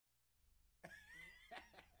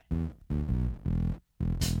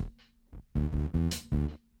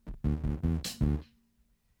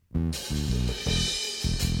Good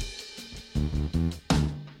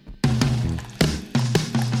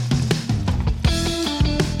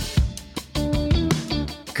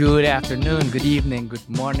afternoon, good evening, good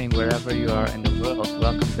morning, wherever you are in the world.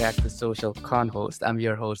 Welcome back to Social Confoes. I'm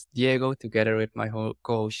your host, Diego, together with my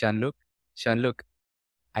co-host, Jean-Luc. Jean-Luc,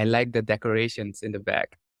 I like the decorations in the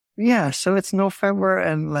back. Yeah, so it's November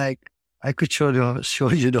and I could show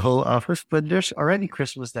you the whole office, but there's already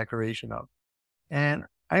Christmas decoration up. And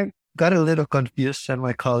I got a little confused and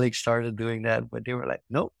my colleagues started doing that, but they were like,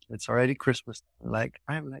 nope, it's already Christmas. I'm like,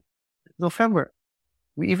 November.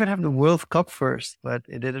 We even have the World Cup first, but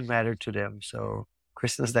it didn't matter to them. So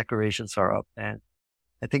Christmas decorations are up and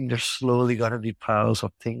I think there's slowly going to be piles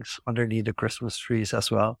of things underneath the Christmas trees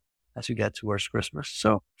as well as we get towards Christmas.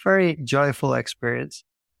 So very joyful experience.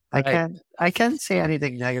 Right, I can't say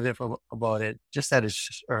anything negative about it, just that it's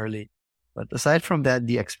just early. But aside from that,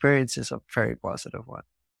 the experience is a very positive one.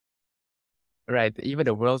 right. Even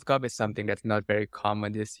the World Cup is something that's not very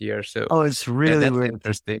common this year. So Oh, it's really that's weird.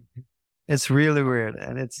 interesting. It's really weird.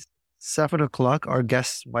 And it's 7 o'clock. Our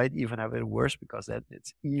guests might even have it worse because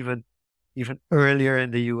it's even earlier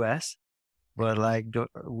in the US. But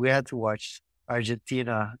we had to watch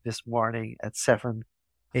Argentina this morning at 7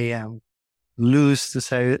 a.m. lose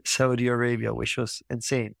to Saudi Arabia, which was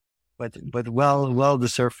insane, but well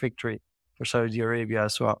deserved victory for Saudi Arabia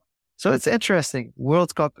as well. So it's interesting.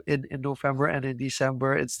 World Cup in November and in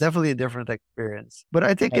December, it's definitely a different experience. But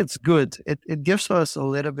I think Right. it's good. It gives us a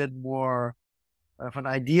little bit more of an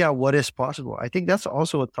idea what is possible. I think that's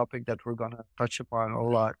also a topic that we're gonna touch upon a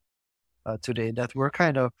lot today. That we're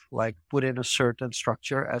kind of like put in a certain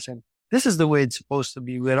structure, as in this is the way it's supposed to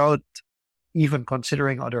be, without even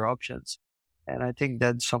considering other options. And I think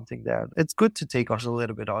that's something that it's good to take us a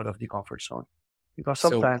little bit out of the comfort zone because So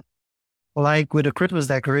sometimes, like with a Christmas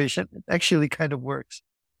decoration, it actually kind of works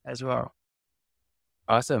as well.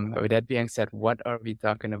 awesome. With that being said, what are we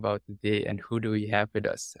talking about today and who do we have with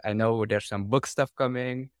us? I know there's some book stuff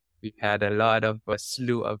coming. We've had a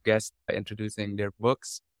slew of guests introducing their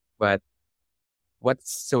books, but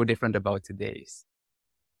what's so different about today's?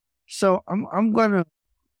 So I'm gonna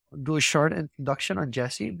do a short introduction on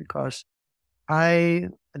Jessie because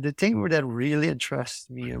the thing that really interests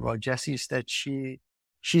me about Jessie is that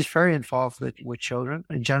she's very involved with children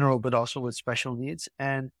in general, but also with special needs.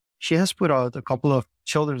 And she has put out a couple of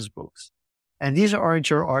children's books. And these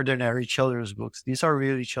aren't your ordinary children's books. These are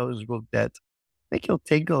really children's books that make you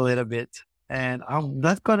think a little bit. And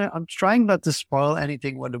I'm trying not to spoil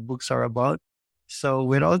anything what the books are about. So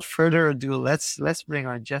without further ado, let's bring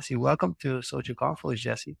on Jessie. Welcome to Social Conflict,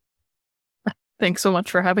 Jessie. Thanks so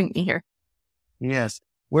much for having me here. Yes.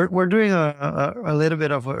 We're doing a little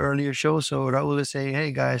bit of an earlier show. So Raul is saying,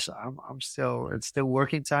 hey guys, it's still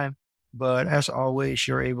working time. But as always,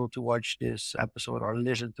 you're able to watch this episode or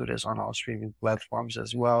listen to this on all streaming platforms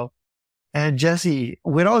as well. And Jessie,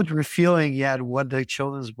 without revealing yet what the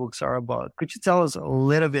children's books are about, could you tell us a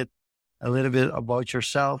little bit about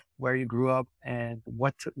yourself, where you grew up, and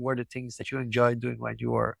what were the things that you enjoyed doing when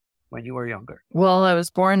you were younger? Well, I was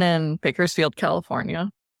born in Bakersfield, California,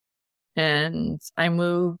 and I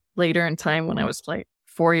moved later in time when I was like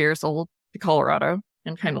 4 years old to Colorado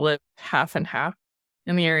and kind of lived half and half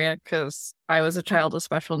in the area because I was a child with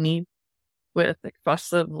special needs with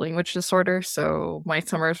expressive language disorder. So my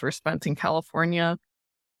summers were spent in California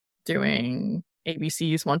doing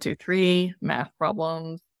ABCs 1, 2, 3, math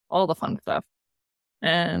problems, all the fun stuff.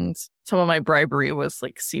 And some of my bribery was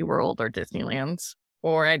like SeaWorld or Disneyland,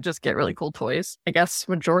 or I'd just get really cool toys. I guess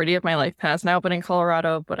majority of my life has now been in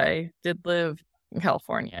Colorado, but I did live in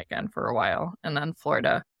California again for a while. And then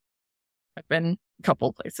Florida. I've been a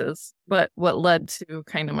couple places. But what led to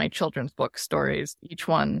kind of my children's book stories, each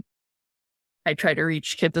one, I try to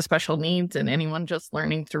reach kids with special needs and anyone just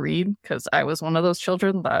learning to read, because I was one of those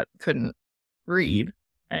children that couldn't read.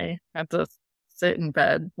 I had to sit in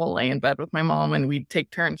bed, lay in bed with my mom, and we'd take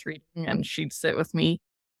turns reading, and she'd sit with me.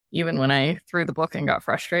 Even when I threw the book and got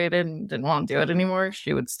frustrated and didn't want to do it anymore,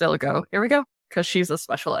 she would still go, here we go, because she's a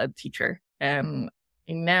special ed teacher. And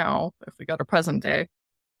now, if we go to present day,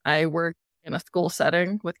 I work in a school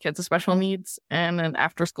setting with kids with special needs and an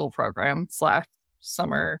after school program /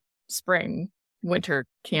 summer, spring, winter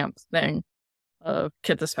camp thing of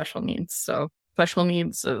kids with special needs. So special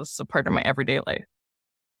needs is a part of my everyday life.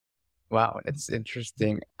 Wow, that's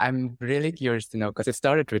interesting. I'm really curious to know because it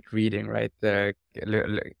started with reading, right?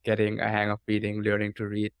 Getting a hang of reading, learning to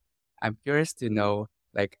read. I'm curious to know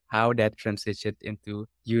like how that transitioned into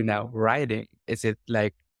you now writing. Is it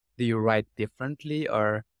like, do you write differently,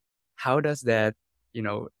 or how does that,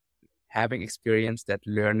 having experienced that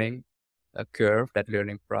learning curve, that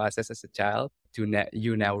learning process as a child, to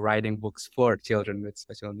you now writing books for children with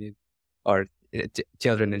special needs or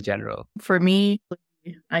children in general? For me,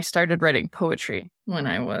 I started writing poetry when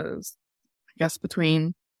I was, I guess,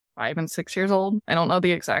 between 5 and 6 years old. I don't know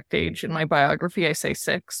the exact age. In my biography, I say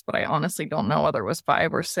 6, but I honestly don't know whether it was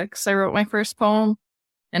 5 or 6 I wrote my first poem.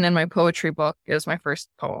 And in my poetry book is my first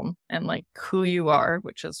poem. And like Who You Are,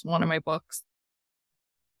 which is one of my books,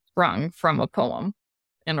 sprung from a poem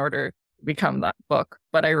in order to become that book.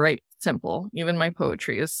 But I write simple. Even my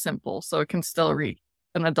poetry is simple, so it can still reach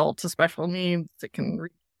an adult with special needs.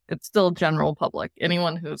 It's still general public,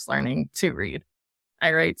 anyone who's learning to read.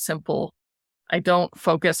 I write simple. I don't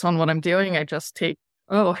focus on what I'm doing. I just take,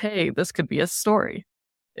 oh, hey, this could be a story.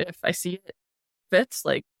 If I see it fits,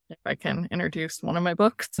 like if I can introduce one of my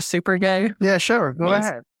books, Super Gay. Yeah, sure. Go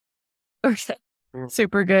ahead. Okay.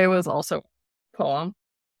 Super Gay was also a poem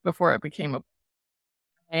before it became a.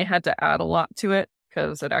 I had to add a lot to it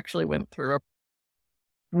because it actually went through a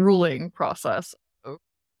ruling process of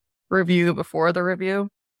review before the review.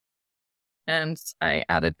 And I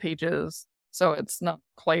added pages, so it's not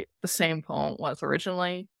quite the same poem was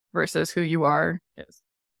originally versus Who You Are is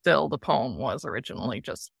still the poem was originally,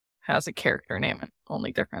 just has a character name and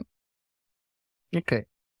only different. Okay.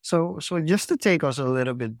 So just to take us a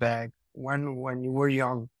little bit back, when you were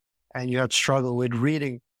young and you had struggled with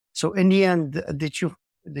reading, so in the end, did your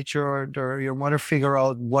mother figure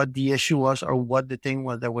out what the issue was or what the thing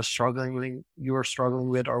was that you were struggling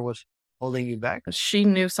with or was holding you back? She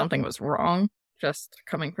knew something was wrong, just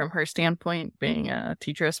coming from her standpoint, being a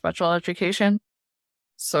teacher of special education.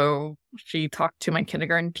 So she talked to my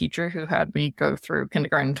kindergarten teacher who had me go through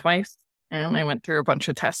kindergarten twice, and I went through a bunch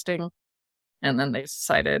of testing. And then they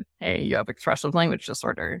decided, hey, you have expressive language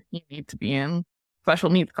disorder. You need to be in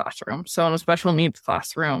special needs classroom. So in a special needs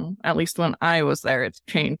classroom, at least when I was there, it's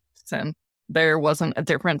changed. And there wasn't a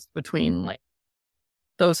difference between like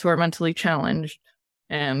those who are mentally challenged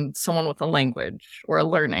and someone with a language or a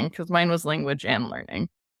learning, because mine was language and learning.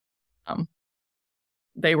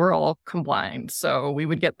 They were all combined. So we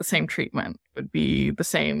would get the same treatment. It would be the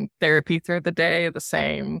same therapy through the day, the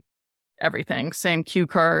same everything, same cue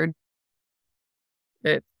card.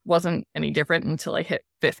 It wasn't any different until I hit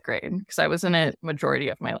 5th grade, because I was in it majority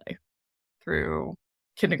of my life through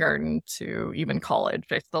kindergarten to even college.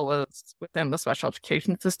 I still was within the special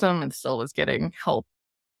education system and still was getting help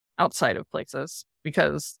outside of places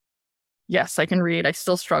because, yes, I can read. I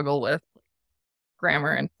still struggle with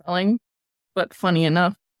grammar and spelling. But funny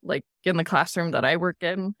enough, like in the classroom that I work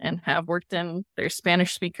in and have worked in, there's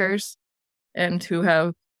Spanish speakers and who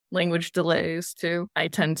have language delays too. I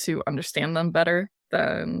tend to understand them better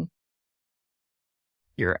than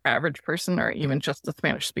your average person or even just the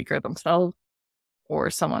Spanish speaker themselves or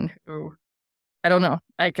someone who, I don't know.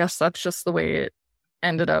 I guess that's just the way it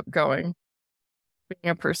ended up going.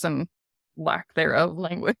 Being a person, lack thereof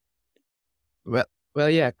language. Well,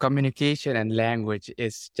 yeah, communication and language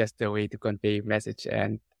is just the way to convey message,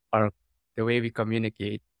 and the way we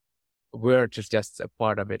communicate. Words is just a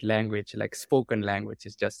part of it. Language, like spoken language,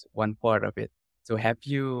 is just one part of it. So have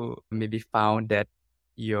you maybe found that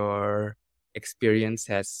your experience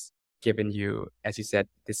has given you, as you said,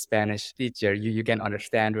 the Spanish teacher, you can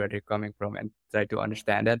understand where they're coming from and try to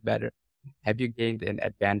understand that better? Have you gained an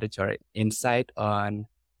advantage or insight on,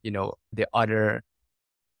 the other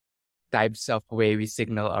types of way we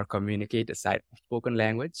signal or communicate aside from spoken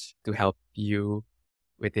language to help you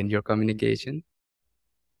within your communication?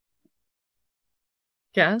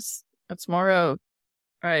 Yes, it's more of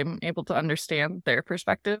I'm able to understand their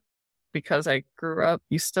perspective because I grew up.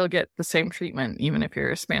 You still get the same treatment even if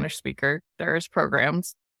you're a Spanish speaker. There's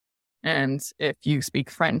programs, and if you speak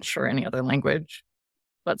French or any other language,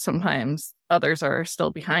 but sometimes others are still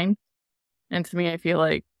behind. And to me, I feel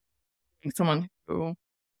like someone who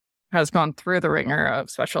has gone through the ringer of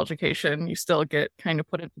special education, you still get kind of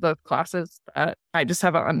put into those classes that I just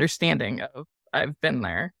have an understanding of. I've been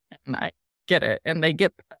there and I get it, and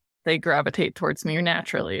they gravitate towards me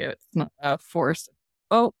naturally. It's not a force.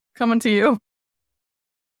 Oh, coming to you.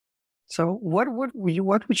 So what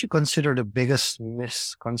would you consider the biggest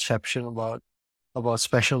misconception about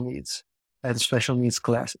special needs and special needs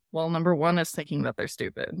classes? Well, number one is thinking that they're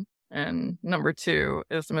stupid. And number two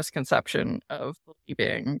is the misconception of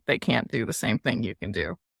believing they can't do the same thing you can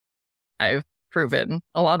do. I've proven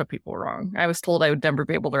a lot of people wrong. I was told I would never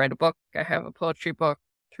be able to write a book. I have a poetry book,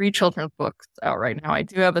 3 children's books out right now. I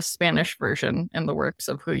do have a Spanish version in the works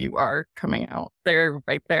of Who You Are coming out. They're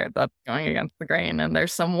right there. That's going against the grain. And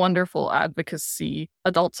there's some wonderful advocacy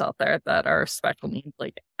adults out there that are special needs,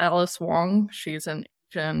 like Alice Wong. She's an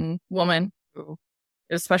Asian woman who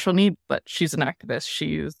is special need, but she's an activist.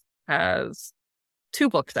 She has 2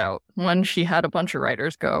 books out. One, she had a bunch of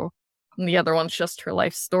writers go, and the other one's just her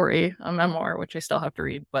life story, a memoir, which I still have to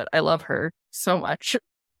read, but I love her so much.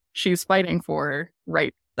 She's fighting for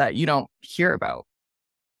right that you don't hear about,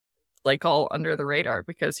 like all under the radar,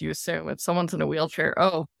 because you assume if someone's in a wheelchair,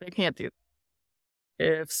 oh, they can't do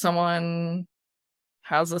that. If someone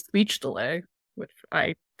has a speech delay, which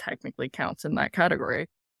I technically counts in that category,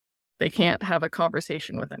 they can't have a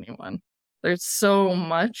conversation with anyone. There's so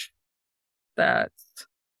much that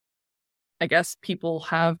I guess people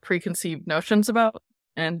have preconceived notions about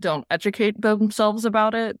and don't educate themselves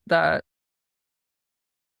about it, that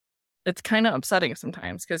it's kind of upsetting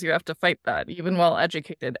sometimes because you have to fight that. Even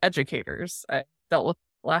well-educated educators I dealt with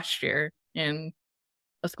last year in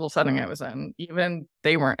a school setting I was in, even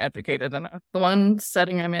they weren't educated enough. The one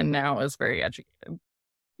setting I'm in now is very educated.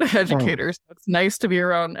 Educators. It's nice to be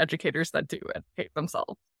around educators that do educate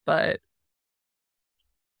themselves, but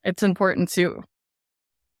it's important too.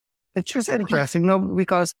 It's just interesting, no,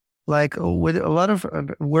 because like with a lot of,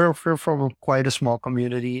 we're from quite a small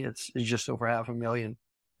community. It's just over 500,000.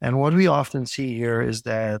 And what we often see here is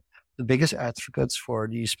that the biggest advocates for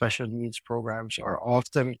these special needs programs are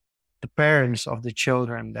often the parents of the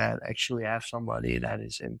children that actually have somebody that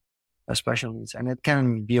is in a special needs. And it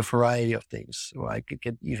can be a variety of things. Like it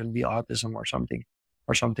could even be autism or something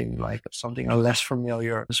less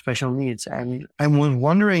familiar, special needs. And I'm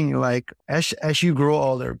wondering, like, as you grow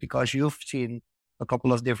older, because you've seen a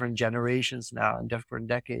couple of different generations now and different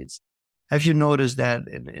decades, have you noticed that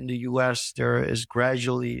in the US, there is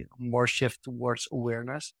gradually more shift towards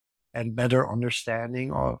awareness and better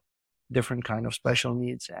understanding of different kind of special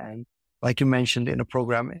needs? And like you mentioned in the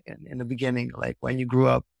program in the beginning, like when you grew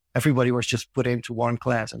up, everybody was just put into one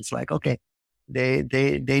class, and it's like, okay, they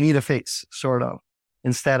need a fix, sort of,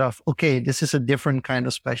 instead of, okay, this is a different kind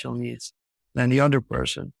of special needs than the other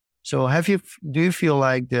person. So do you feel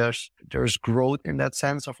like there's growth in that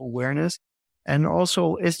sense of awareness? And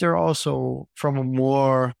also, is there also, from a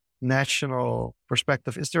more national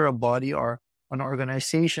perspective, is there a body or an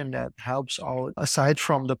organization that helps out aside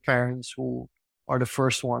from the parents who are the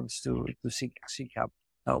first ones to seek help?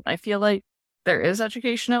 I feel like there is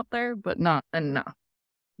education out there, but not enough.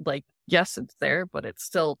 Like, yes, it's there, but it's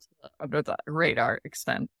still under the radar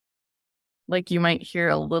extent. Like, you might hear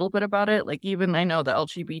a little bit about it. Like, even I know the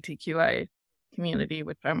LGBTQI community,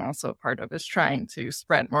 which I'm also a part of, is trying to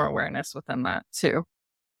spread more awareness within that too.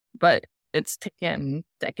 But it's taken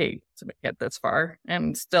decades to get this far,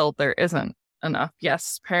 and still there isn't enough.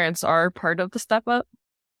 Yes, parents are part of the step up,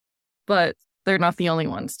 but they're not the only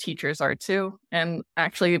ones. Teachers are too. And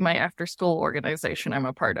actually, my after-school organization I'm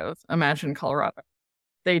a part of, Imagine Colorado,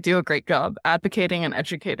 they do a great job advocating and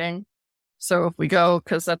educating. So if we go,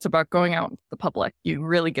 because that's about going out into the public, you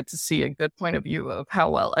really get to see a good point of view of how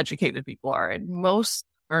well educated people are. And most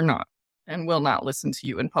are not and will not listen to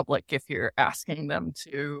you in public if you're asking them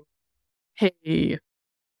to, hey,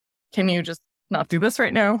 can you just not do this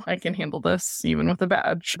right now? I can handle this even with a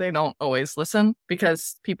badge. They don't always listen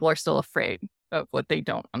because people are still afraid of what they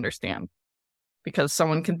don't understand. Because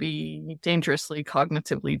someone can be dangerously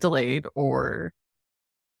cognitively delayed or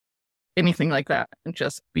anything like that and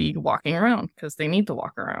just be walking around because they need to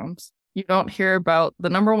walk around. You don't hear about the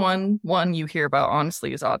number one you hear about,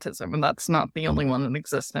 honestly, is autism, and that's not the only one in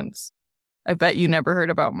existence. I bet you never heard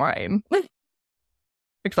about mine.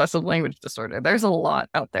 Expressive language disorder. There's a lot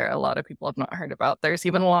out there a lot of people have not heard about. There's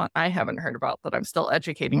even a lot I haven't heard about that I'm still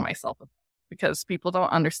educating myself about, because people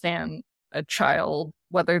don't understand a child,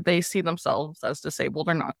 whether they see themselves as disabled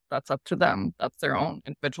or not. That's up to them. That's their own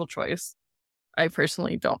individual choice. I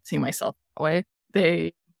personally don't see myself that way.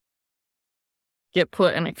 They get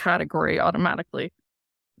put in a category automatically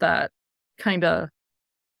that kind of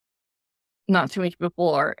not too many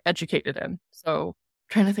people are educated in. So I'm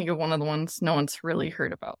trying to think of one of the ones no one's really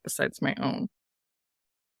heard about besides my own.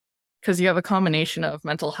 Because you have a combination of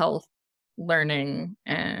mental health, learning,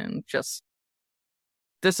 and just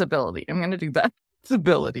disability. I'm going to do that.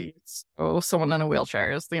 Disability. So someone in a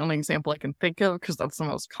wheelchair is the only example I can think of because that's the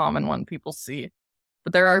most common one people see.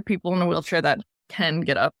 But there are people in a wheelchair that can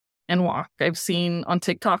get up and walk. I've seen on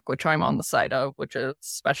TikTok, which I'm on the side of, which is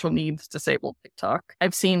special needs disabled TikTok.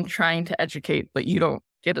 I've seen trying to educate, but you don't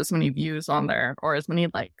get as many views on there or as many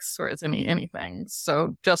likes or as anything.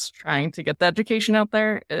 So just trying to get the education out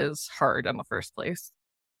there is hard in the first place.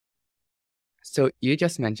 So you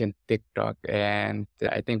just mentioned TikTok, and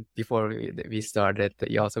I think before we started,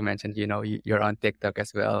 you also mentioned, you're on TikTok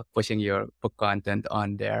as well, pushing your book content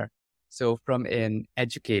on there. So from an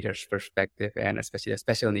educator's perspective, and especially a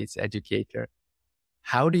special needs educator,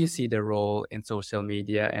 How do you see the role in social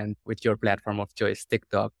media and with your platform of choice,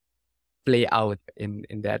 TikTok, play out in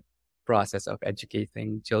that process of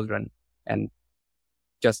educating children and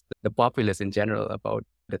just the populace in general about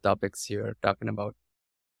the topics you're talking about,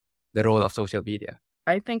 the role of social media?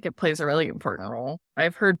 I think it plays a really important role.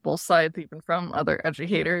 I've heard both sides, even from other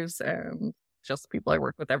educators and just people I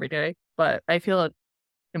work with every day. But I feel it's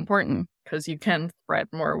important because you can spread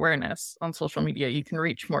more awareness on social media. You can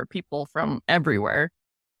reach more people from everywhere,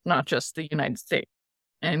 not just the United States.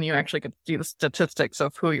 And you actually get to see the statistics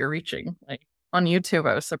of who you're reaching. Like on YouTube,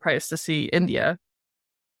 I was surprised to see India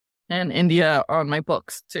and India on my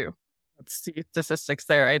books too. Let's see statistics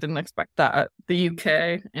there. I didn't expect that. The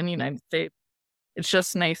UK and the United States. It's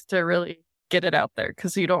just nice to really get it out there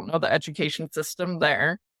because you don't know the education system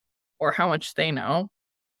there or how much they know.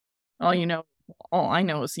 All I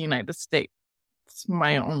know is the United States. It's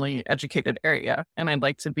my only educated area. And I'd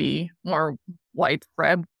like to be more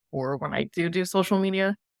widespread for when I do social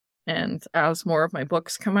media. And as more of my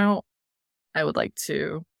books come out, I would like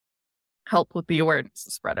to help with the awareness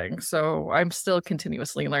spreading. So I'm still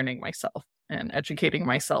continuously learning myself and educating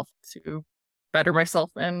myself to better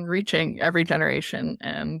myself and reaching every generation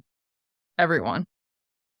and everyone.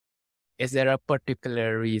 Is there a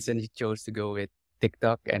particular reason you chose to go with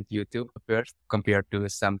TikTok and YouTube first compared to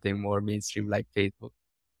something more mainstream like Facebook?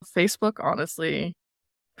 Facebook, honestly,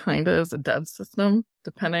 kind of is a dead system,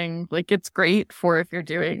 depending, like it's great for if you're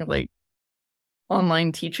doing like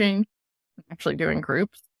online teaching, actually doing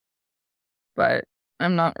groups, but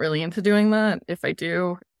I'm not really into doing that. If I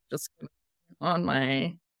do, just on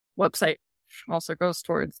my website, which also goes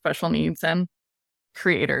towards special needs and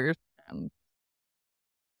creators and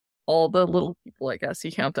all the little people, I guess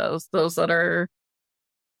you count as those that are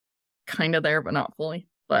kind of there, but not fully.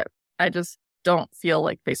 But I just don't feel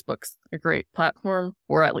like Facebook's a great platform,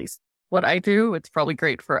 or at least what I do. It's probably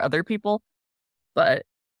great for other people, but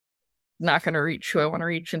not going to reach who I want to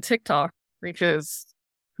reach. And TikTok reaches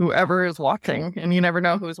whoever is watching, and you never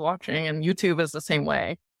know who's watching. And YouTube is the same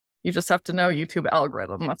way. You just have to know YouTube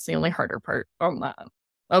algorithm. That's the only harder part on that.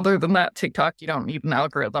 Other than that, TikTok, you don't need an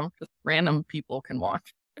algorithm. Just random people can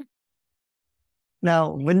watch.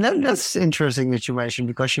 Now, that's interesting that you mentioned,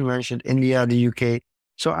 because you mentioned India, the UK.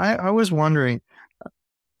 So I was wondering,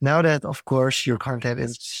 now that, of course, your content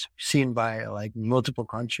is seen by like multiple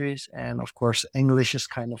countries, and of course, English is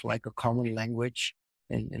kind of like a common language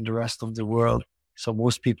in the rest of the world. So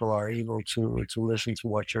most people are able to listen to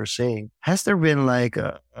what you're saying. Has there been like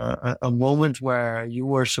a moment where you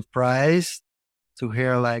were surprised to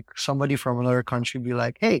hear like somebody from another country be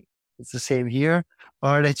like, hey, it's the same here?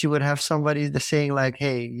 Or that you would have somebody saying like,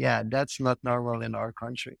 hey, yeah, that's not normal in our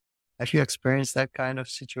country. Have you experienced that kind of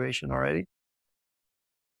situation already?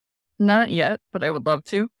 Not yet, but I would love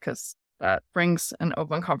to, because that brings an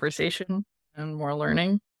open conversation and more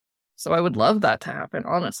learning. So I would love that to happen,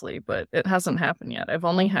 honestly, but it hasn't happened yet. I've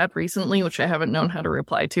only had recently, which I haven't known how to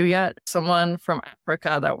reply to yet, someone from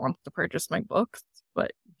Africa that wants to purchase my books,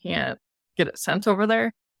 but can't get it sent over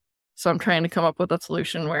there. So I'm trying to come up with a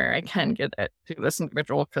solution where I can get it to this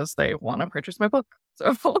individual because they want to purchase my book.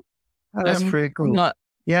 So That's pretty cool. Not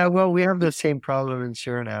Yeah, well, we have the same problem in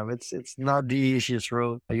Suriname. It's not the easiest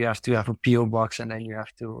road. You have to have a PO box, and then you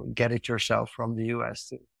have to get it yourself from the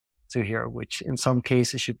US to here, which in some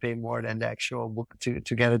cases you pay more than the actual book to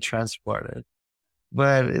get it transported.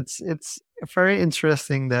 But it's very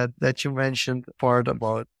interesting that you mentioned the part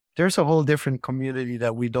about there's a whole different community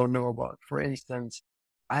that we don't know about. For instance,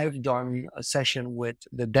 I've done a session with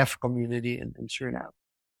the deaf community in Suriname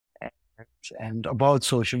and about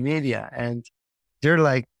social media, and they're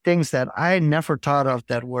like things that I never thought of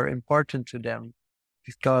that were important to them,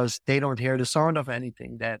 because they don't hear the sound of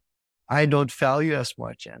anything that I don't value as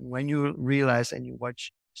much. And when you realize and you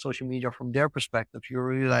watch social media from their perspective, you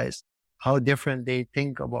realize how different they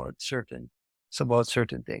think about certain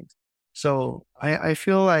things. So I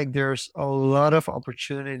feel like there's a lot of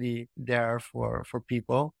opportunity there for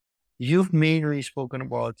people. You've mainly spoken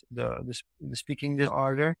about the speaking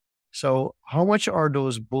disorder. So how much are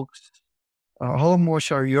those books? How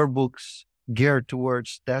much are your books geared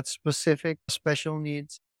towards that specific special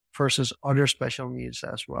needs versus other special needs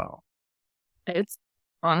as well? It's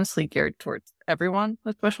honestly geared towards everyone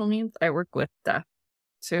with special needs. I work with deaf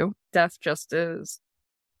too. Deaf just is,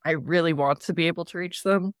 I really want to be able to reach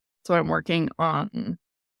them. So I'm working on,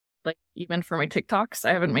 like, even for my TikToks,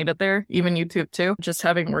 I haven't made it there, even YouTube too, just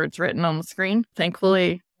having words written on the screen.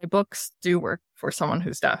 Thankfully, my books do work for someone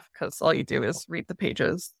who's deaf, because all you do is read the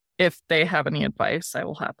pages. If they have any advice, I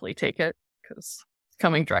will happily take it, because it's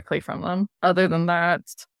coming directly from them. Other than that,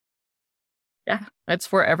 yeah, it's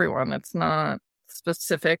for everyone. It's not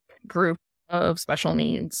specific group of special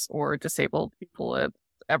needs or disabled people. It's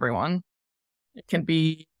everyone. It can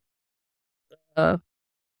be a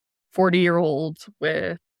 40-year-old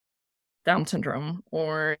with Down syndrome,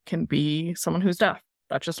 or it can be someone who's deaf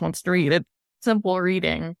that just wants to read. It's simple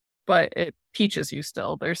reading, but it teaches you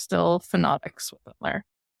still. There's still phonetics within there,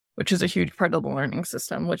 which is a huge part of the learning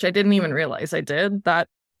system, which I didn't even realize I did. That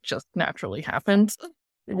just naturally happened.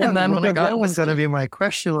 Yeah, And then when I got that was going to be my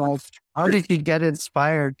question. Like, how did you get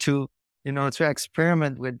inspired to, to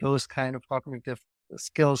experiment with those kind of cognitive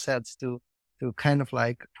skill sets to kind of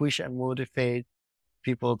like push and motivate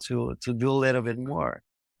people to do a little bit more?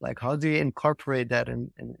 Like, how do you incorporate that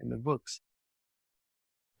in the books?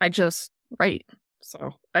 I just write.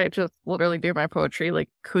 So I just literally do my poetry, like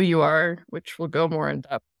Who You Are, which will go more in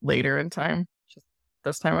depth later in time. Just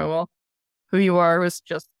this time I will. Who You Are was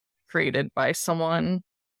just created by someone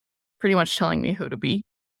pretty much telling me who to be,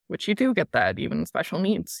 which you do get that even in special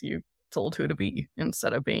needs. You told who to be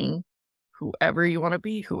instead of being whoever you want to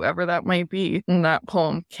be, whoever that might be. And that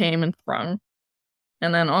poem came and sprung.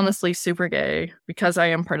 And then honestly, Super Gay, because I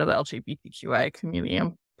am part of the LGBTQI community,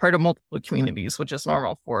 I'm part of multiple communities, which is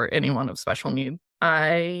normal for anyone of special needs.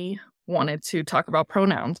 I wanted to talk about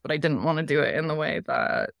pronouns, but I didn't want to do it in the way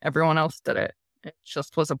that everyone else did it. It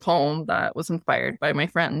just was a poem that was inspired by my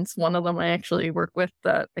friends. One of them I actually work with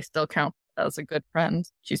that I still count as a good friend.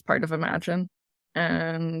 She's part of Imagine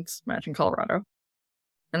Colorado.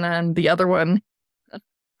 And then the other one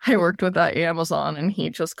I worked with at Amazon, and he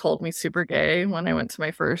just called me Super Gay when I went to my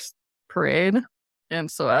first parade. And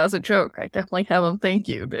so as a joke, I definitely have him thank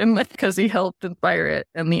you because he helped inspire it.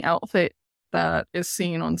 And the outfit that is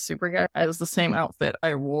seen on Super Gay is the same outfit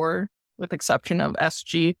I wore, with exception of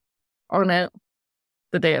SG on it,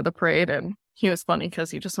 the day of the parade. And he was funny because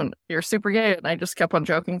he just went, "You're super gay." And I just kept on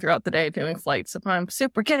joking throughout the day, doing flights of I'm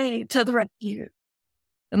super gay to the rescue.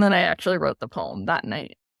 And then I actually wrote the poem that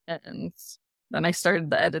night. And then I started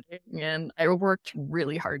the editing, and I worked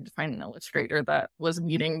really hard to find an illustrator that was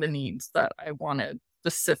meeting the needs that I wanted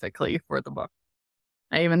specifically for the book.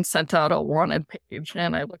 I even sent out a wanted page,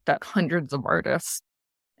 and I looked at hundreds of artists,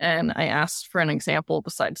 and I asked for an example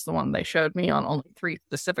besides the one they showed me on only 3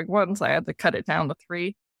 specific ones. I had to cut it down to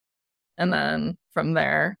 3. And then from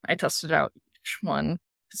there, I tested out each one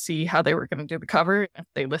to see how they were going to do the cover, if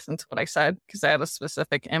they listened to what I said, because I had a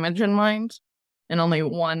specific image in mind. And only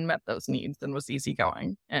one met those needs and was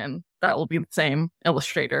easygoing. And that will be the same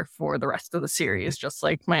illustrator for the rest of the series, just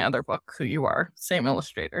like my other book, Who You Are, same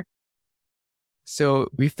illustrator. So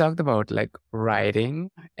we've talked about like writing,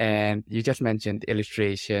 and you just mentioned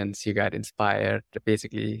illustrations. You got inspired to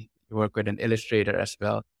basically work with an illustrator as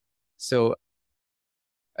well. So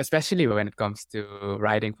especially when it comes to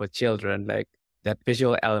writing for children, like that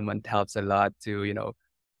visual element helps a lot to,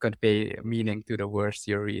 convey meaning to the words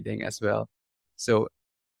you're reading as well. So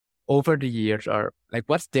over the years, or like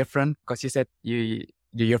what's different? Because you said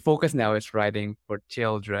your focus now is writing for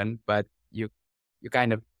children, but you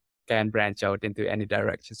kind of can branch out into any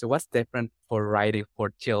direction. So what's different for writing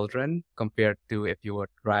for children compared to if you would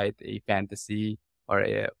write a fantasy or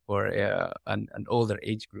an older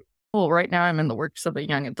age group? Well, right now I'm in the works of a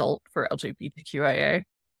young adult for LGBTQIA.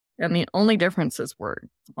 And the only difference is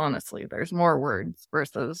words, honestly. There's more words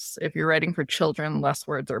versus if you're writing for children, less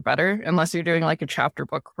words are better, unless you're doing like a chapter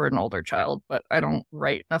book for an older child. But I don't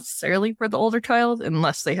write necessarily for the older child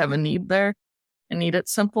unless they have a need there and need it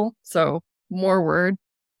simple. So more word,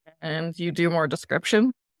 and you do more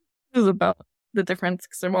description is about the difference,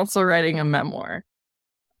 because I'm also writing a memoir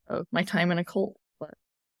of my time in a cult, but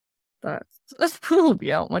that will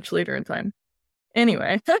be out much later in time.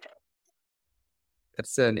 Anyway.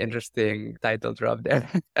 That's an interesting title drop there.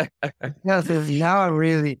 Yeah, now I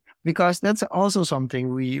really, because that's also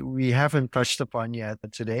something we haven't touched upon yet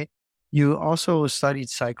today. You also studied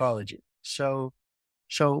psychology. So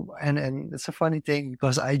and it's a funny thing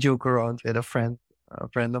because I joke around with a friend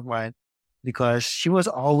of mine, because she was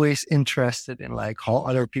always interested in like how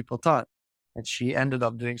other people thought, and she ended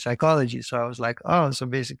up doing psychology. So I was like, oh, so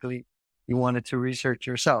basically you wanted to research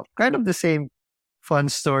yourself. Kind of the same fun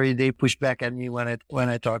story they push back at me when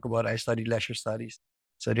I talk about I studied leisure studies.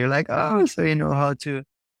 So they're like, oh, so you know how to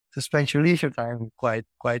spend your leisure time quite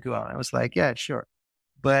well. I was like, yeah, sure.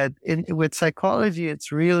 But with psychology,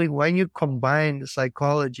 it's really when you combine the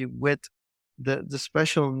psychology with the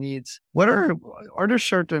special needs, are there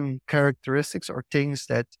certain characteristics or things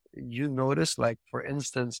that you notice? Like, for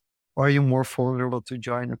instance, are you more vulnerable to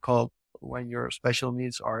join a cult when your special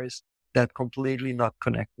needs are that completely not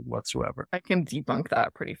connected whatsoever? I can debunk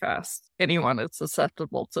that pretty fast. Anyone is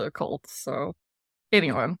susceptible to a cult. So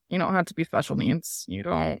anyone, you don't have to be special needs. You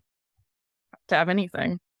don't have to have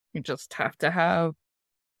anything. You just have to have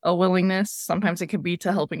a willingness. Sometimes it can be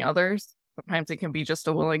to helping others. Sometimes it can be just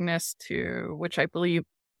a willingness to, which I believe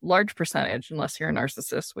large percentage, unless you're a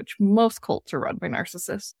narcissist, which most cults are run by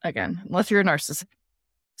narcissists. Again, unless you're a narcissist.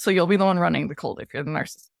 So you'll be the one running the cult if you're the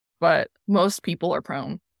narcissist. But most people are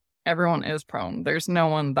prone. Everyone is prone. There's no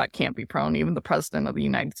one that can't be prone. Even the president of the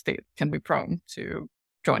United States can be prone to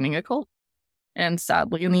joining a cult. And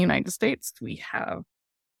sadly, in the United States, we have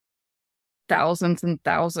thousands and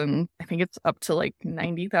thousands. I think it's up to like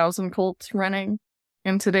 90,000 cults running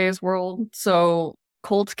in today's world. So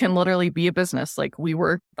cults can literally be a business. Like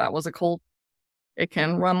that was a cult. It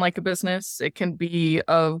can run like a business. It can be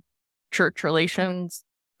of church relations.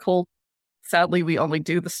 Cult. Sadly, we only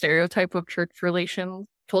do the stereotype of church relations.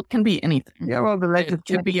 Cult can be anything. Yeah, well, It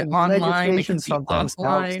could be online. It can be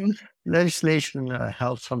offline. Legislation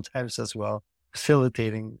helps sometimes as well,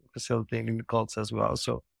 facilitating the cults as well.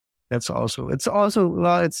 So there's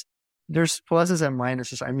pluses and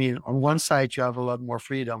minuses. I mean, on one side you have a lot more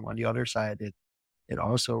freedom. On the other side, it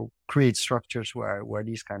also creates structures where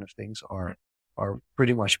these kind of things are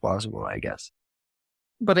pretty much possible, I guess.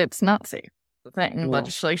 But it's not safe. The thing, Well,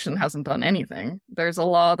 legislation hasn't done anything. There's a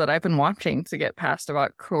law that I've been watching to get passed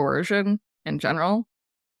about coercion in general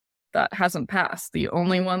that hasn't passed. The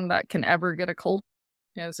only one that can ever get a cult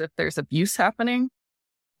is if there's abuse happening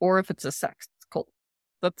or if it's a sex cult.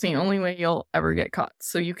 That's the only way you'll ever get caught.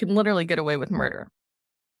 So you can literally get away with murder.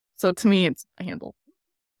 So to me, it's a handle.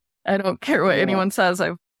 I don't care what yeah. anyone says.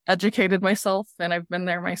 I've educated myself and I've been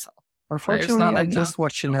there myself. Unfortunately, not I enough. just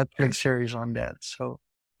watched a Netflix series on that. So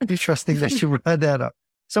interesting that you brought that up.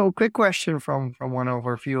 So a quick question from one of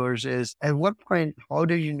our viewers is, at what point, how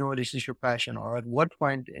did you know this is your passion? Or at what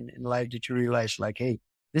point in life did you realize, like, hey,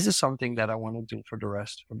 this is something that I want to do for the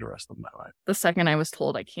rest of my life? The second I was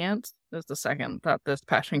told I can't is the second that this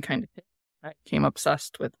passion kind of hit. I became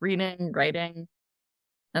obsessed with reading, writing,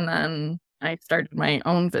 and then I started my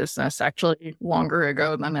own business actually longer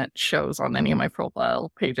ago than it shows on any of my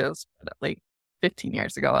profile pages, but like 15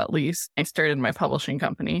 years ago at least. I started my publishing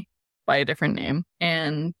company by a different name,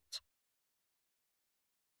 and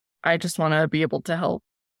I just want to be able to help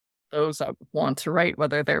those that want to write,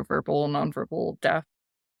 whether they're verbal, nonverbal, deaf,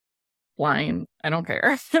 blind, I don't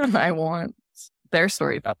care. I want their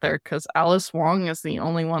stories out there because Alice Wong is the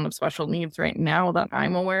only one of special needs right now that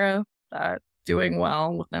I'm aware of that's doing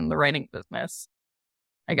well within the writing business.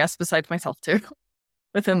 I guess besides myself too,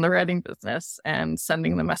 within the writing business and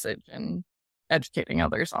sending the message and educating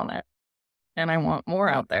others on it. And I want more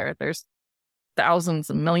out there. There's thousands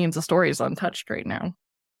and millions of stories untouched right now.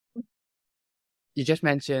 You just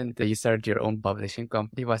mentioned that you started your own publishing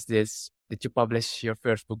company. Did you publish your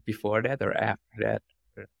first book before that or after that?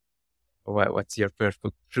 Or what's your first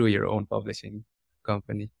book through your own publishing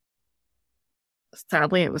company?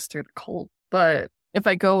 Sadly, it was through the cult. But if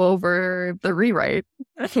I go over the rewrite,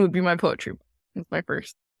 it would be my poetry book. It's my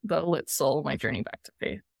first, The Lit Soul, My Journey Back to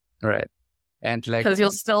Faith. Right. And like, Because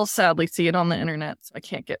you'll still sadly see it on the internet, so I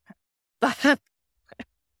can't get that.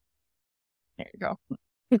 There you go.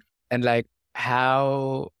 and like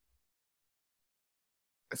how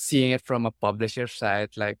seeing it from a publisher side,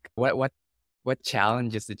 like what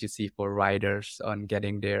challenges did you see for writers on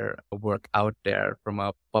getting their work out there from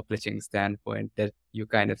a publishing standpoint that you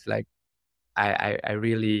kind of like, I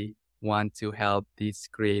really want to help these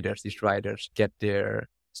creators, these writers get their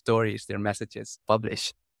stories, their messages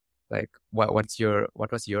published. Like what was your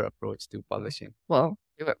approach to publishing? Well,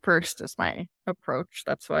 do it first is my approach.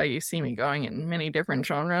 That's why you see me going in many different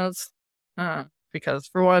genres. Because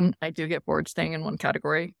for one, I do get bored staying in one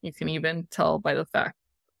category. You can even tell by the fact.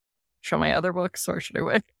 Show my other books, or should I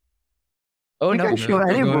wait? Oh, no. Show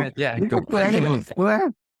any Go book. ahead. Yeah. You can show any book.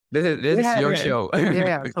 Well, This is your show.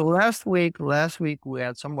 yeah. So last week we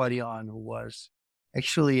had somebody on who was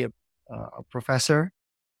actually a professor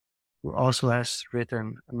who also has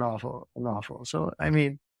written a novel. So I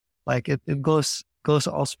mean, like it goes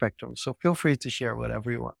all spectrum. So feel free to share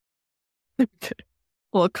whatever you want. Okay.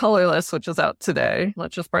 Well, Colorless, which is out today,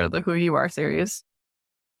 which is part of the Who You Are series.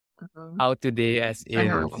 Out today, as I in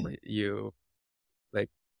don't remember. you like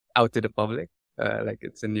out to the public, like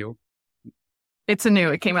it's a new. It's a new.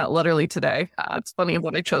 It came out literally today. It's funny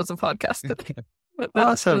that I chose a podcast today. But this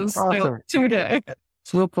Awesome. is out today.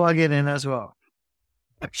 So we'll plug it in as well.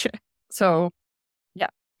 Okay. So, yeah,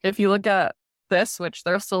 if you look at this, which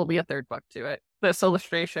there'll still be a third book to it, this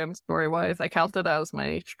illustration story-wise, I count it as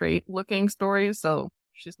my straight-looking story, so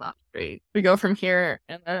she's not straight. We go from here,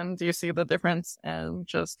 and then do you see the difference? And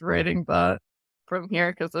just writing that from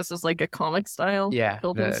here, because this is like a comic style Yeah,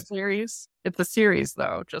 children's series. It's a series,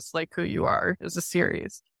 though, just like Who You Are is a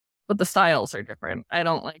series. but the styles are different. I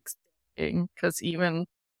don't like staying because even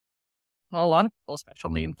a lot of people with special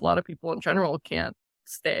needs, a lot of people in general can't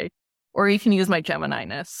stay. Or you can use my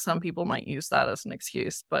Gemini-ness. Some people might use that as an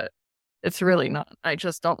excuse, but it's really not. I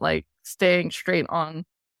just don't like staying straight on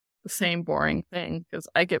the same boring thing because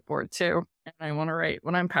I get bored too. And I want to write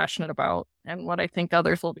what I'm passionate about and what I think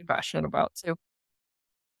others will be passionate about too.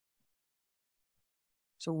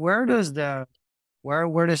 So where does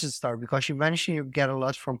it start? Because you mentioned you get a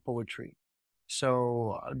lot from poetry.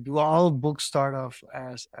 So do all books start off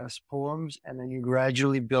as poems and then you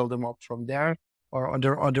gradually build them up from there? Or are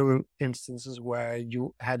there other instances where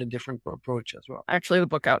you had a different approach as well? Actually, the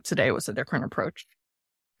book out today was a different approach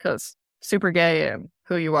because Super Gay and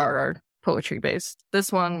Who You Are poetry based.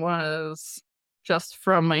 This one was just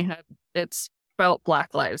from my head. It's about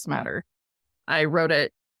Black Lives Matter. I wrote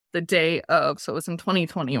it the day of, so it was in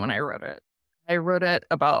 2020 when I wrote it. I wrote it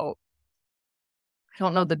about, I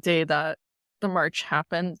don't know the day that the march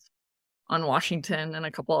happened on Washington and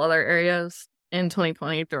a couple other areas in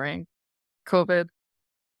 2020 during COVID,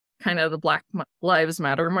 kind of the Black Lives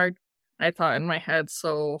Matter march. I thought in my head,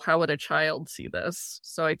 so how would a child see this?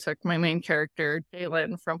 So I took my main character,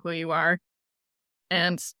 Jalen, from Who You Are.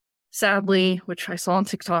 And sadly, which I saw on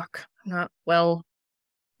TikTok, not well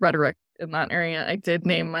rhetoric in that area, I did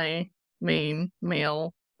name my main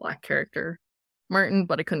male Black character Martin,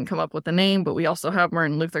 but I couldn't come up with a name. But we also have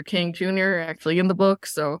Martin Luther King Jr. actually in the book.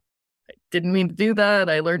 So I didn't mean to do that.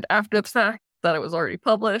 I learned after the fact that it was already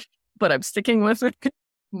published, but I'm sticking with it.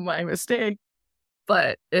 My mistake.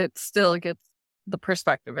 But it still gets the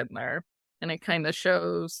perspective in there. And it kind of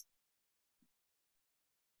shows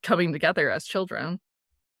coming together as children.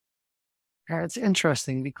 Yeah, it's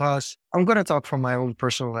interesting because I'm going to talk from my own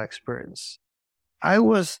personal experience. I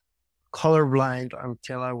was colorblind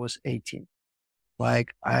until I was 18.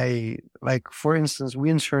 For instance,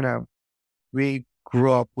 we in Suriname, we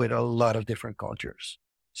grew up with a lot of different cultures.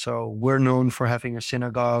 So we're known for having a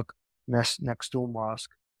synagogue next to a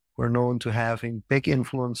mosque. We're known to having big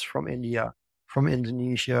influence from India, from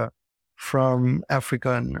Indonesia, from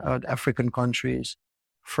African countries,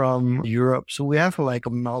 from Europe. So we have like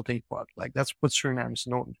a melting pot. Like that's what Suriname is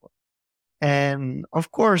known for. And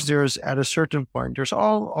of course, there's at a certain point, there's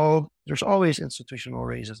always institutional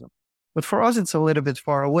racism. But for us, it's a little bit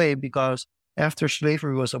far away because after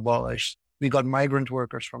slavery was abolished, we got migrant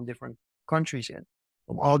workers from different countries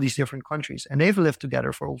from all these different countries, and they've lived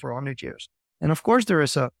together for over 100 years. And of course, there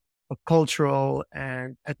is a cultural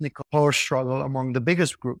and ethnic power struggle among the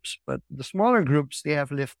biggest groups, but the smaller groups, they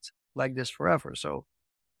have lived like this forever. So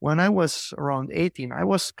when I was around 18, I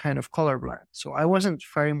was kind of colorblind. So I wasn't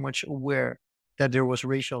very much aware that there was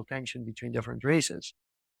racial tension between different races.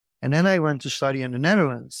 And then I went to study in the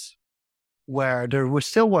Netherlands, where there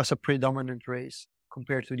still was a predominant race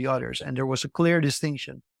compared to the others. And there was a clear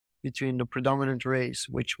distinction between the predominant race,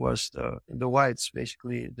 which was the whites,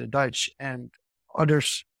 basically the Dutch, and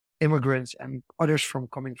others, immigrants, and others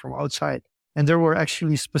coming from outside. And there were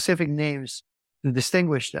actually specific names to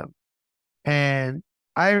distinguish them. And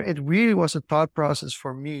it really was a thought process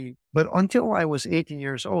for me. But until I was 18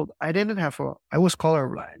 years old, I was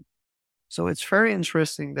colorblind. So it's very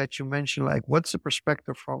interesting that you mentioned, like, what's the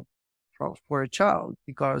perspective for a child?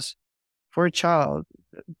 Because for a child,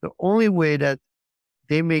 the only way that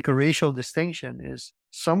they make a racial distinction is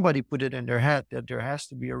somebody put it in their head that there has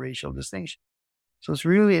to be a racial distinction. So it's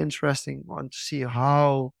really interesting to see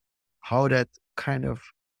how that kind of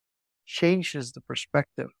changes the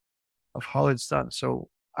perspective of how it's done. So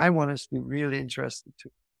I'm honestly really interested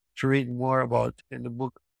to read more about in the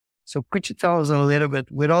book. So could you tell us a little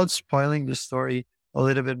bit, without spoiling the story, a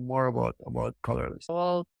little bit more about Colorless?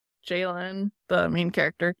 Well, Jalen, the main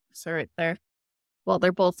character, so right there. Well,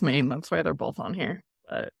 they're both main, that's why they're both on here.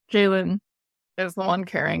 But Jalen is the one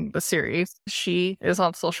carrying the series. She is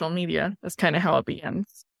on social media. That's kind of how it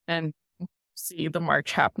begins. And see the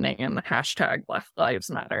march happening and the hashtag Black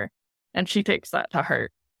Lives Matter. And she takes that to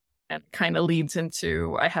heart and kind of leads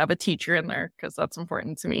into, I have a teacher in there because that's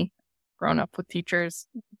important to me. Grown up with teachers,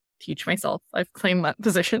 teach myself. I've claimed that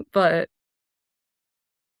position, but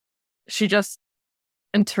she just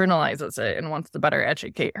internalizes it and wants to better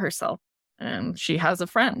educate herself. And she has a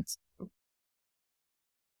friend.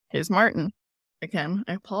 His Martin. Again,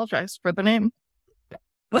 I apologize for the name.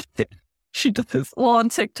 But she does this on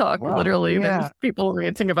TikTok, literally. Yeah. There's people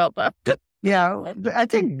ranting about that. Yeah, I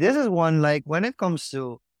think this is one, like, when it comes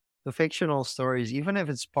to the fictional stories, even if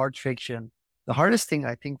it's part fiction, the hardest thing,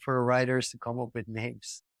 I think, for writers to come up with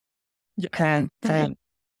names. Yeah. And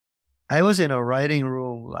I was in a writing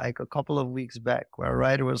room like a couple of weeks back where a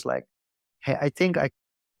writer was like, hey, I think I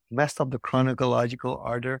messed up the chronological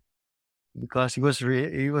order because he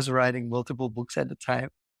was writing multiple books at the time,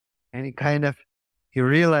 and he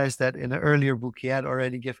realized that in an earlier book he had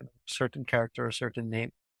already given a certain character a certain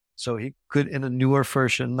name, so he could in a newer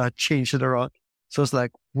version not change it around. So it's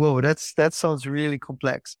like, whoa, that sounds really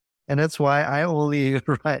complex, and that's why I only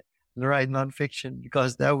write nonfiction,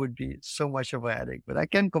 because that would be so much of a headache. But I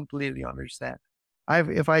can completely understand.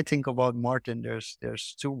 If I think about Martin,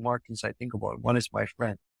 there's two Martins I think about. One is my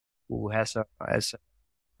friend who has a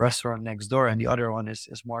restaurant next door, and the other one is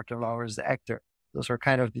Martin Lawrence, the actor. Those are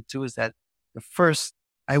kind of the two that the first,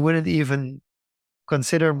 I wouldn't even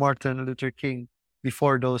consider Martin Luther King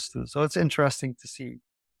before those two. So it's interesting to see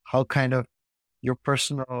how kind of your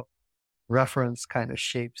personal reference kind of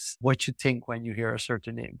shapes what you think when you hear a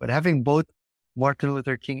certain name. But having both Martin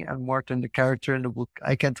Luther King and Martin, the character in the book,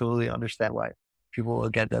 I can totally understand why people will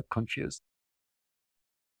get that confused.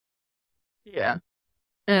 Yeah.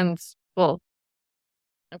 And, well,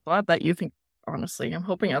 I'm glad that you think, honestly. I'm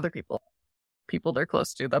hoping other people they're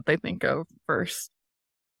close to, that they think of first.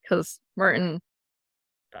 Because Martin,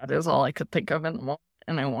 that is all I could think of in the moment.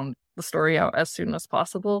 And I want the story out as soon as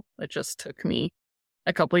possible. It just took me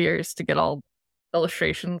a couple years to get all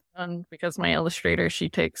illustrations done, because my illustrator, she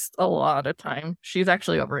takes a lot of time. She's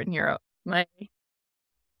actually over in Europe. I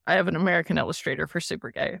have an American illustrator for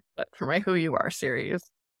Super Gay, but for my Who You Are series,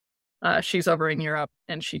 she's over in Europe,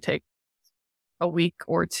 and she takes a week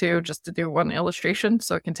or two just to do one illustration.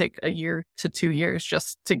 So it can take a year to 2 years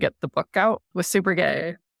just to get the book out. With Super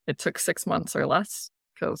Gay, it took 6 months or less,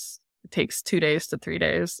 because it takes 2 days to 3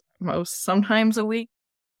 days, sometimes a week,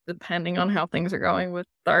 depending on how things are going with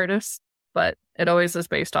the artist. But it always is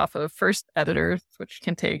based off of first editors, which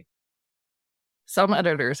can take, some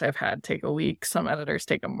editors I've had take a week, some editors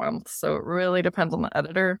take a month. So it really depends on the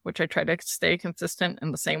editor, which I try to stay consistent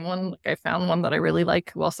in the same one. Like, I found one that I really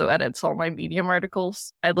like, who also edits all my Medium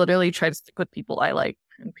articles. I literally try to stick with people I like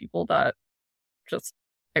and people that just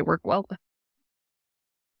I work well with.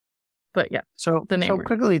 But yeah, So the name. so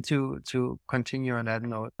quickly to continue on that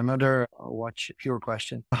note, another watch pure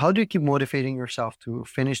question. How do you keep motivating yourself to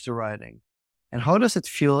finish the writing? And how does it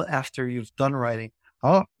feel after you've done writing?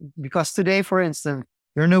 Because today, for instance,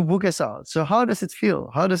 your new book is out. So how does it feel?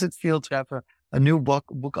 How does it feel to have a new book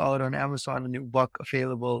out on Amazon, a new book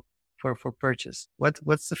available for purchase?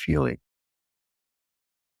 What's the feeling?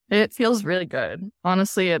 It feels really good.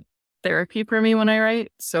 Honestly, it's therapy for me when I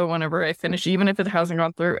write. So whenever I finish, even if it hasn't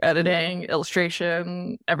gone through editing,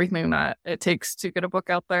 illustration, everything that it takes to get a book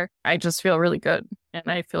out there, I just feel really good. And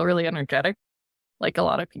I feel really energetic. Like, a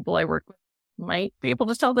lot of people I work with might be able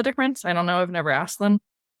to tell the difference. I don't know. I've never asked them.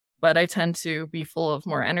 But I tend to be full of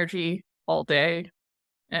more energy all day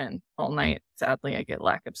and all night. Sadly, I get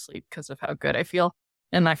lack of sleep because of how good I feel.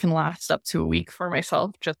 And that can last up to a week for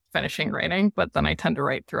myself, just finishing writing. But then I tend to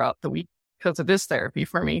write throughout the week, because it is therapy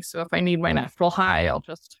for me. So if I need my natural high, I'll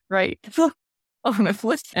just write.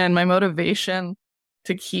 And my motivation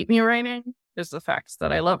to keep me writing is the fact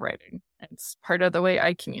that I love writing. It's part of the way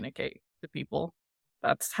I communicate to people.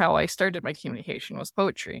 That's how I started my communication, was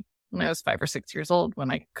poetry. When I was 5 or 6 years old, when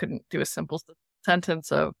I couldn't do a simple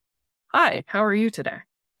sentence of, "Hi, how are you today?"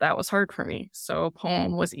 That was hard for me. So a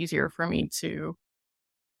poem was easier for me to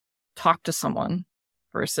talk to someone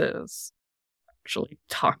versus actually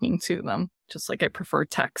talking to them. Just like I prefer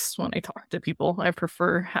text when I talk to people. I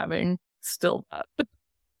prefer having still that.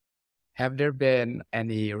 Have there been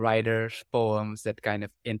any writers' poems that kind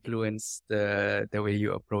of influence the way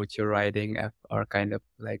you approach your writing, or kind of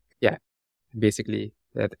like, yeah, basically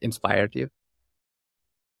that inspired you?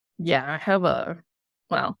 Yeah, I have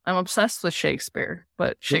I'm obsessed with Shakespeare,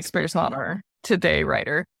 but Shakespeare's not our today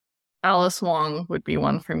writer. Alice Wong would be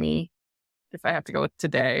one for me if I have to go with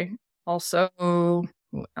today. Also, who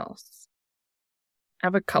else? I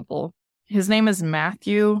have a couple. His name is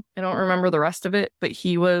Matthew. I don't remember the rest of it, but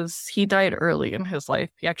he died early in his life.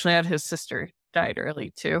 He actually had his sister died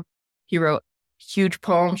early too. He wrote huge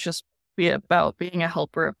poems just about being a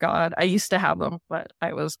helper of God. I used to have them, but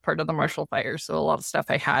I was part of the Marshall Fire, so a lot of stuff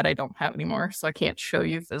I had, I don't have anymore, so I can't show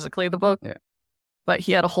you physically the book. Yeah. But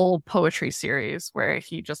he had a whole poetry series where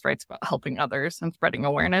he just writes about helping others and spreading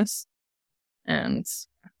awareness. And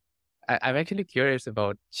I'm actually curious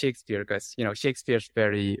about Shakespeare, because Shakespeare's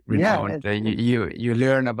very renowned. You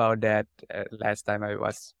learn about that last time I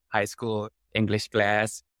was high school English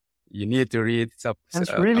class. You need to read some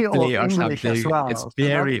It's really a old play or English as something. well. It's So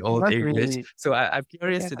very old not English. really. So I'm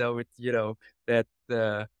curious to know, with that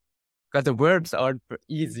because the words aren't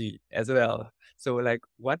easy as well. So like,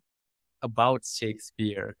 what about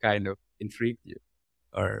Shakespeare kind of intrigued you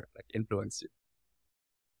or like influenced you?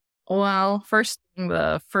 well, first,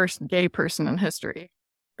 the first gay person in history.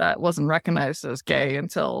 that wasn't recognized as gay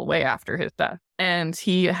until way after his death. And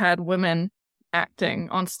he had women acting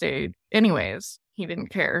on stage anyways. He didn't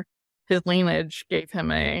care. His lineage gave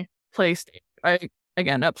him a place.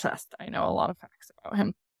 Again, obsessed. I know a lot of facts about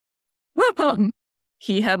him.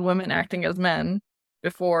 He had women acting as men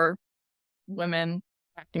before women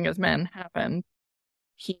acting as men happened.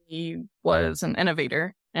 He was an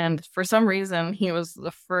innovator. And for some reason, he was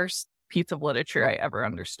the first piece of literature I ever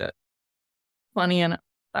understood. Funny enough,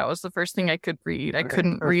 that was the first thing I could read. I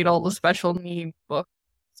couldn't read all the special need books.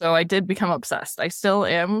 So I did become obsessed. I still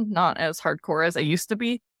am, not as hardcore as I used to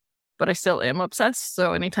be, but I still am obsessed.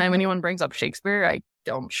 So anytime anyone brings up Shakespeare, I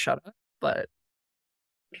don't shut up. But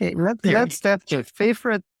okay, let's step to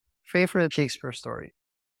favorite Shakespeare story.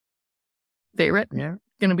 Favorite? Yeah.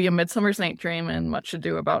 Going to be A Midsummer's Night Dream and Much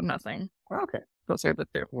Ado About Nothing. Okay. Those are the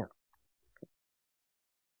two.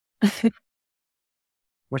 Yeah.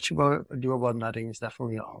 What You Do About Nothing is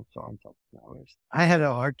definitely also on top of my list. I had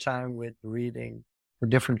a hard time with reading for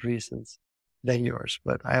different reasons than yours,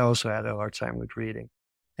 but I also had a hard time with reading.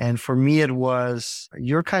 And for me, it was,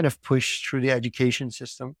 you're kind of pushed through the education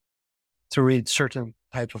system to read certain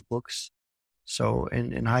types of books. So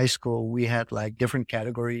in high school, we had like different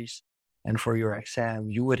categories. And for your exam,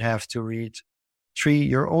 you would have to read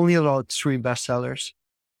you're only allowed 3 bestsellers.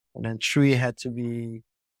 And then 3 had to be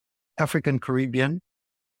African Caribbean.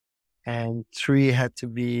 And 3 had to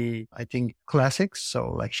be, I think, classics. So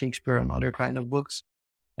like Shakespeare and other kind of books.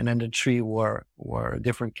 And then the 3 were a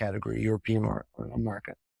different category, European or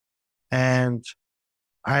American. And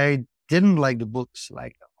I didn't like the books.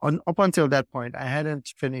 Like up until that point, I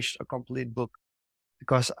hadn't finished a complete book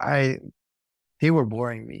because they were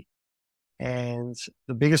boring me. And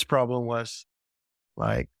the biggest problem was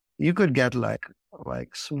like, you could get like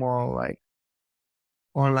small, like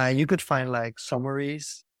online, you could find like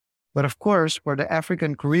summaries. But of course, for the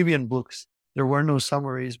African Caribbean books, there were no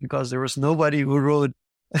summaries because there was nobody who wrote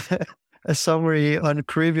a summary on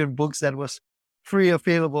Caribbean books that was free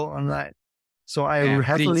available online. So I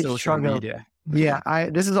heavily struggled. Yeah,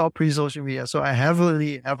 this is all pre-social media. So I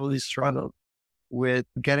heavily struggled with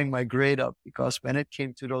getting my grade up because when it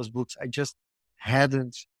came to those books, I just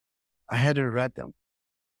hadn't read them.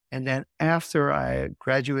 And then after I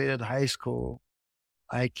graduated high school,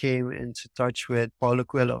 I came into touch with Paulo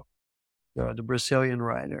Coelho, the Brazilian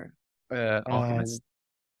writer. And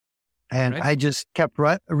right? I just kept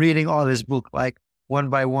reading all his book, like one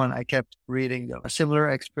by one. I kept reading them. A similar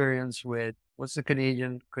experience with, what's the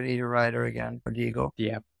Canadian writer again? Diego.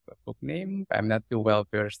 Yeah, book name? I'm not too well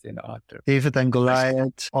versed in author. David and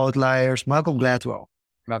Goliath, Outliers, Malcolm Gladwell.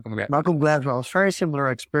 Malcolm Gladwell. It's very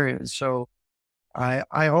similar experience. So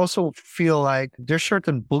I also feel like there's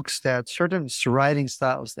certain books certain writing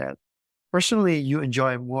styles that personally you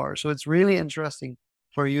enjoy more. So it's really interesting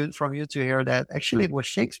from you to hear that actually it was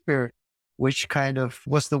Shakespeare, which kind of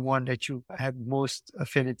was the one that you had most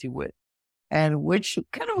affinity with. And which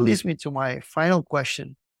kind of leads me to my final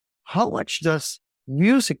question. How much does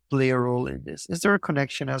music play a role in this? Is there a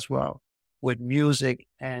connection as well with music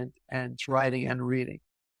and writing and reading?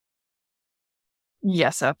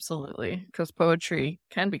 Yes, absolutely. Because poetry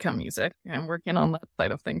can become music. I'm working on that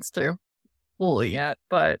side of things too. Fully yet,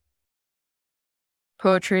 but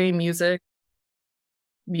poetry, music,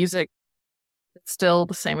 it's still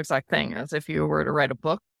the same exact thing as if you were to write a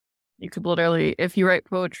book. You could literally, if you write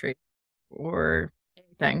poetry or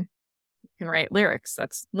anything, you can write lyrics.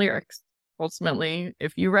 That's lyrics. Ultimately,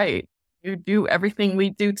 if you write, you do everything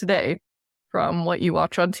we do today, from what you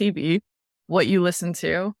watch on TV, what you listen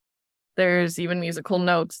to. There's even musical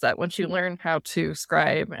notes that once you learn how to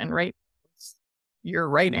scribe and write, you're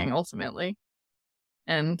writing ultimately.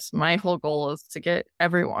 And my whole goal is to get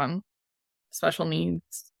everyone, special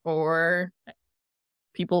needs or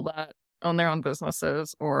people that own their own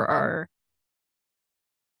businesses or are,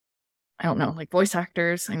 I don't know, like voice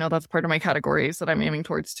actors. I know that's part of my categories that I'm aiming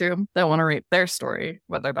towards too. That want to write their story,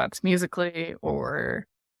 whether that's musically or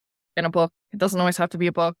in a book. It doesn't always have to be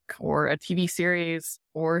a book or a TV series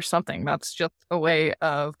or something. That's just a way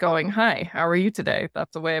of going, hi, how are you today?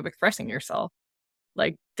 That's a way of expressing yourself.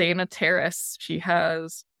 Like Dana Terrace, she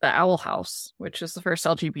has The Owl House, which is the first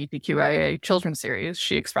LGBTQIA children's series.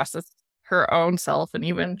 She expresses her own self, and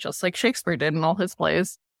even just like Shakespeare did in all his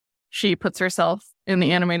plays, she puts herself in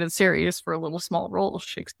the animated series for a little small role.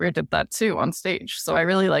 Shakespeare did that too on stage. So I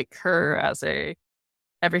really like her as a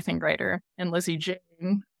everything writer, and Lizzie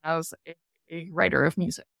Jane as a writer of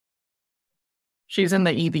music. She's in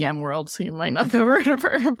the EDM world, so you might not have heard of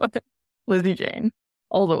her, but Lizzie Jane,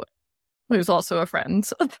 all the way, who's also a friend.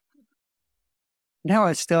 Now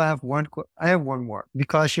I still have one. I have one more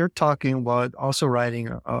because you're talking about also writing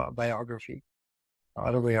a biography,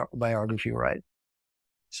 autobiography, right?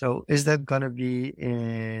 So is that gonna be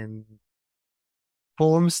in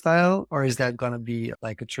poem style or is that gonna be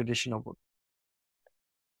like a traditional book?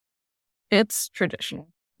 It's traditional.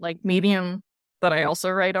 Like Medium that I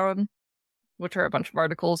also write on, which are a bunch of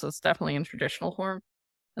articles, is definitely in traditional form.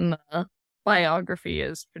 And the biography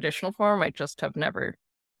is traditional form. I just have never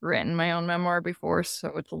written my own memoir before,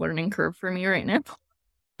 so it's a learning curve for me right now.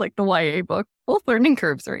 Like the YA book, both learning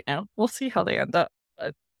curves right now. We'll see how they end up.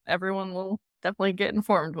 But everyone will definitely get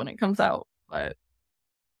informed when it comes out. But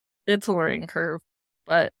it's a learning curve.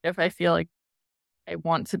 But if I feel like I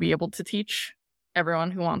want to be able to teach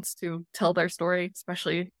everyone who wants to tell their story,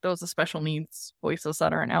 especially those with special needs, voices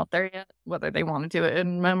that aren't out there yet, whether they want to do it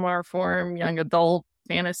in memoir form, young adult,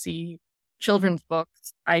 fantasy, children's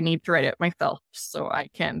books, I need to write it myself so I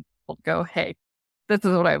can go, hey, this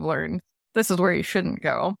is what I've learned. This is where you shouldn't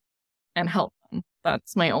go, and help them.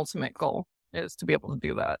 That's my ultimate goal, is to be able to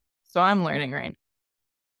do that. So I'm learning right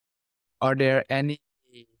now. Are there any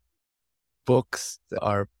books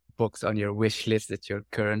or books on your wish list that you're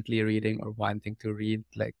currently reading or wanting to read,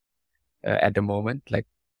 like at the moment, like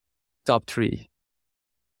top 3?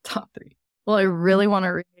 Top 3. Well, I really want to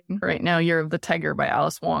read right now Year of the Tiger by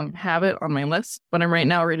Alice Wong. Have it on my list, but I'm right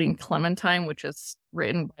now reading Clementine, which is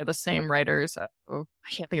written by the same writers. I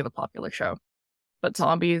can't think of the popular show, but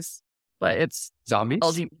Zombies. But it's Zombies?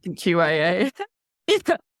 LGBTQIA.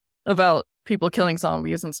 About people killing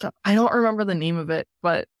zombies and stuff. I don't remember the name of it,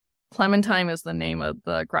 but Clementine is the name of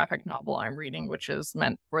the graphic novel I'm reading, which is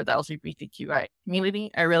meant for the LGBTQI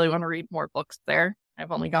community. I really want to read more books there.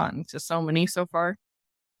 I've only gotten to so many so far.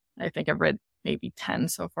 I think I've read maybe 10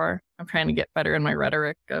 so far. I'm trying to get better in my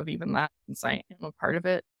rhetoric of even that since I am a part of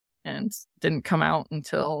it, and didn't come out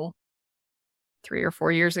until 3 or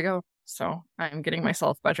 4 years ago. So I'm getting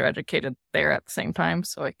myself better educated there at the same time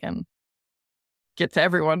so I can get to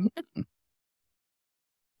everyone.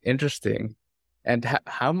 Interesting. And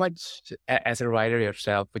how much, as a writer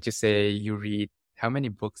yourself, would you say you read? How many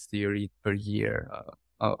books do you read per year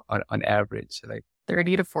on average? Like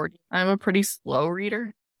 30 to 40. I'm a pretty slow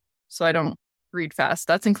reader, so I don't read fast.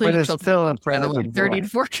 That's including But it's children. still impressive. 30 to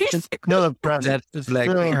 40. It's still impressive. That's It's like-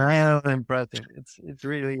 still really impressive. It's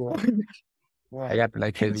really. I got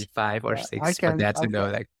like maybe 5 or Yeah, 6, I but can- that's I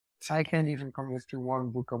like I can't even commit to one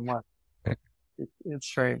book a month.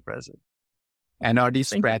 It's very impressive. And are these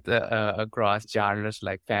Thank spread across genres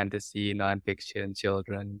like fantasy, nonfiction,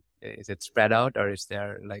 children? Is it spread out, or is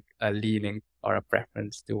there like a leaning or a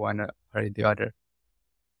preference to one or the other?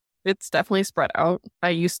 It's definitely spread out. I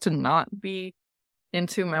used to not be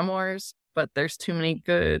into memoirs, but there's too many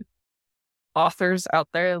good authors out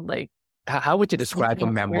there. Like, How would you describe a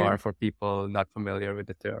Something memoir weird. for people not familiar with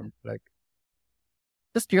the term? Like,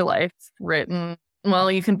 just your life written.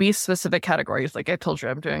 Well, you can be specific categories. Like I told you,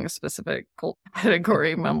 I'm doing a specific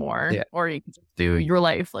category memoir, Yeah. or you can just do your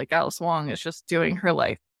life. Like Alice Wong is just doing her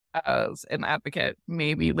life as an advocate.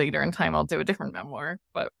 Maybe later in time, I'll do a different memoir.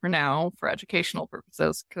 But for now, for educational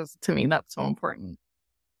purposes, because to me, that's so important.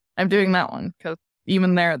 I'm doing that one because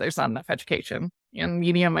even there's not enough education. In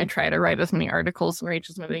Medium, I try to write as many articles and reach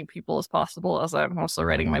as many people as possible, as I'm also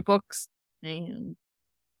writing my books and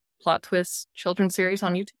plot twists children's series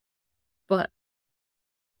on YouTube. But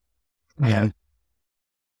yeah,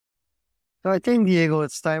 So I think, Diego,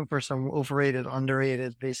 it's time for some overrated,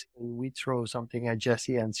 underrated. Basically, we throw something at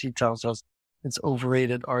Jessi and she tells us it's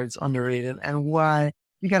overrated or it's underrated and why.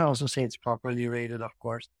 You can also say it's properly rated, of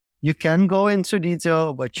course. You can go into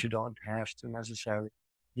detail, but you don't have to necessarily.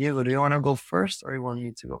 Diego, do you want to go first or you want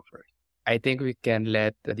me to go first? I think we can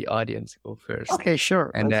let the audience go first. Okay,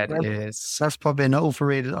 sure. And Let's- that let's- is That's probably an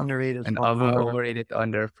overrated, underrated. an one. overrated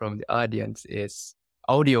under from the audience is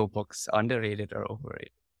audiobooks, underrated or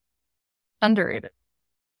overrated? underrated.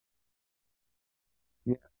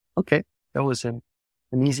 Okay, that was an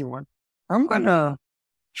easy one. I'm gonna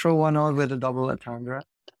throw one out with a double entendre,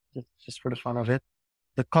 just for the fun of it.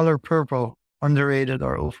 The Color Purple, underrated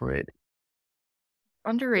or overrated?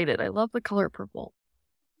 Underrated. I love the color purple.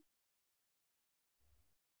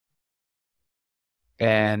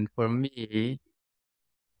 And for me,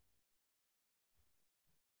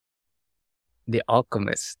 The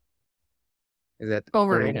Alchemist. Is that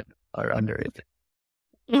Overrated. or underrated?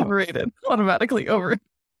 Overrated. Automatically over.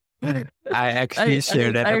 I actually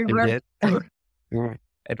shared that I opinion. Mm.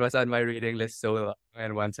 It was on my reading list so long,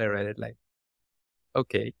 and once I read it, like,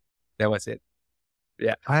 okay, that was it.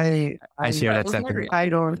 I share that was sentiment.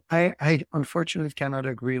 I unfortunately cannot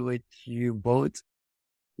agree with you both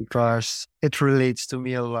because it relates to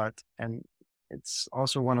me a lot. And It's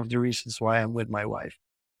also one of the reasons why I'm with my wife.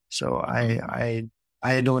 So I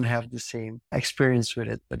don't have the same experience with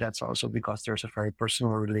it, but that's also because there's a very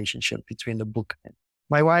personal relationship between the book and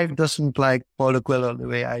my wife doesn't like Paulo Coelho the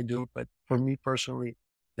way I do, but for me personally,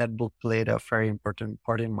 that book played a very important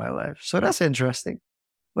part in my life. So that's interesting.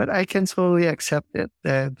 But I can totally accept it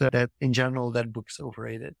that in general that book's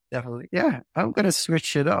overrated. Definitely. Yeah, I'm gonna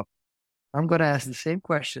switch it up. I'm gonna ask the same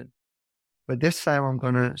question, but this time I'm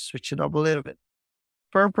gonna switch it up a little bit.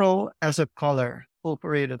 Purple as a color,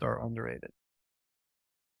 overrated or underrated?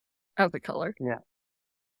 As a color. Yeah.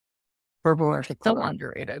 Purple as a Still color.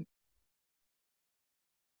 underrated.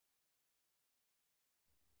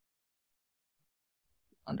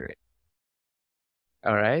 Underrated.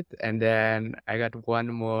 All right. And then I got one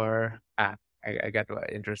more. I got one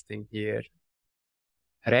interesting here.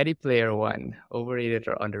 Ready Player One, overrated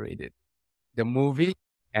or underrated? The movie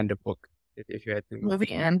and the book. If you had to.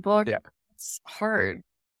 Movie and book? Yeah. It's hard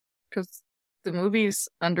because the movie's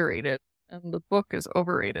underrated and the book is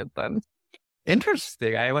overrated then.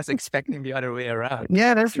 Interesting. I was expecting the other way around.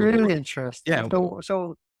 Yeah, that's really interesting. Yeah.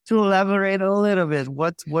 So to elaborate a little bit,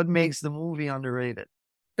 what makes the movie underrated?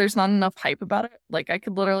 There's not enough hype about it. Like I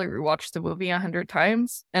could literally rewatch the movie 100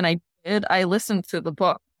 times, and I did. I listened to the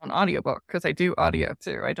book on audiobook because I do audio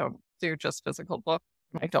too. I don't do just physical book.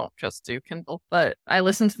 I don't just do Kindle, but I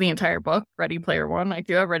listened to the entire book, Ready Player One. I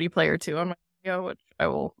do have Ready Player Two on my video, which I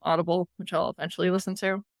will Audible, which I'll eventually listen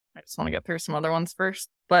to. I just want to get through some other ones first.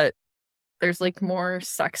 But there's like more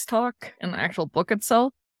sex talk in the actual book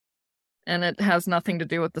itself. And it has nothing to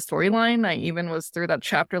do with the storyline. I even was through that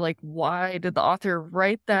chapter like, why did the author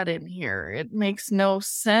write that in here? It makes no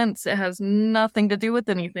sense. It has nothing to do with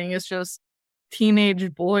anything. It's just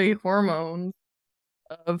teenage boy hormones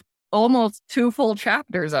of almost 2 full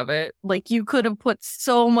chapters of it. Like you could have put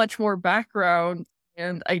so much more background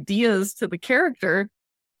and ideas to the character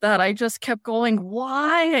that I just kept going,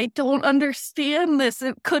 why? I don't understand this.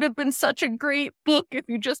 It could have been such a great book if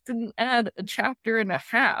you just didn't add a chapter and a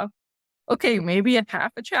half. Okay, maybe a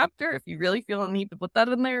half a chapter if you really feel a need to put that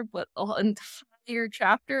in there, but an entire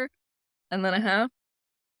chapter and then a half,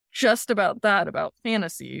 just about that, about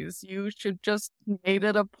fantasies. You should just made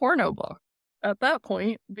it a porno book at that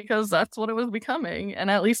point because that's what it was becoming. And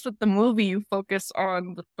at least with the movie, you focus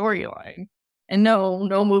on the storyline. And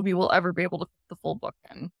no movie will ever be able to fit the full book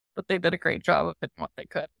in, but they did a great job of fitting what they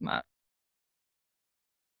could in that.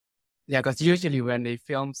 Yeah, because usually when they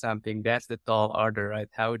film something, that's the tall order, right?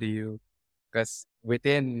 How do you? Because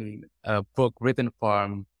within a book written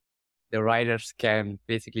form, the writers can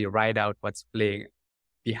basically write out what's playing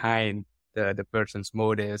behind the person's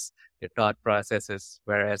motives, their thought processes.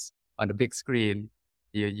 Whereas on the big screen,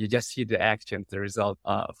 you just see the actions, the result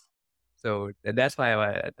of. So that's why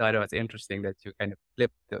I thought it was interesting that you kind of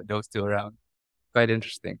flip those two around. Quite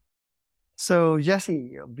interesting. So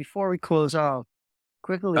Jessi, before we close out,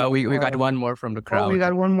 quickly. We got one more from the crowd. Oh, we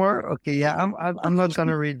got one more? Okay, yeah, I'm not going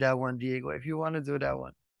to read that one, Diego. If you want to do that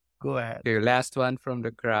one, go ahead. The last one from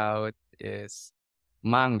the crowd is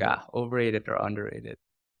manga, overrated or underrated?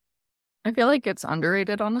 I feel like it's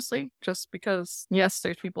underrated, honestly, just because, yes,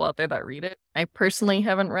 there's people out there that read it. I personally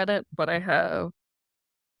haven't read it, but I have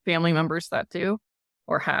family members that do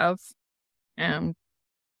or have. And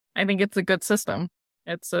I think it's a good system.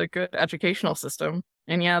 It's a good educational system.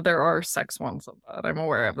 And yeah, there are sex ones of that. I'm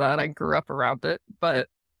aware of that. I grew up around it, but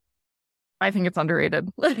I think it's underrated.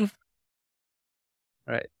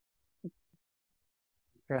 Right.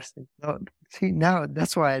 Interesting. No, see, now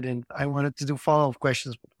that's why I wanted to do follow-up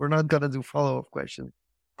questions, but we're not going to do follow-up questions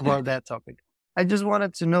about that topic. I just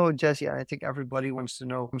wanted to know, Jessi, I think everybody wants to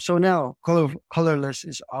know. So now Colorless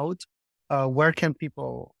is out. Where can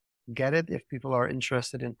people get it? If people are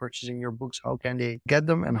interested in purchasing your books, how can they get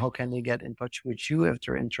them and how can they get in touch with you if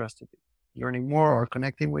they're interested in learning more or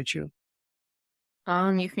connecting with you?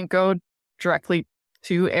 You can go directly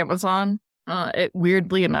to Amazon. It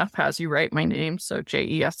weirdly enough has you write my name, so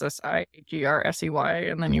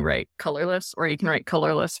JESSIGRSEY, and then you write Colorless, or you can write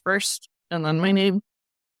Colorless first and then my name,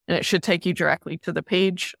 and it should take you directly to the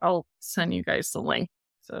page. I'll send you guys the link,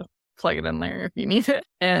 so plug it in there if you need it.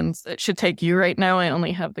 And it should take you right now. I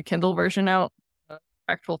only have the Kindle version out. The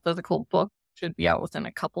actual physical book should be out within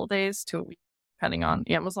a couple of days to a week, depending on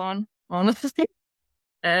Amazon, honestly.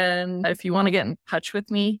 And if you want to get in touch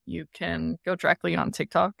with me, you can go directly on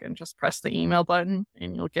TikTok and just press the email button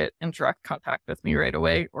and you'll get in direct contact with me right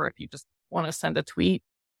away. Or if you just want to send a tweet,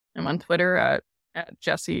 I'm on Twitter at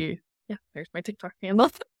Jessi. Yeah, there's my TikTok handle.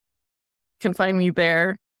 You can find me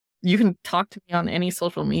there. You can talk to me on any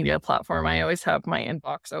social media platform. I always have my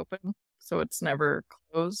inbox open, so it's never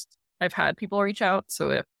closed. I've had people reach out,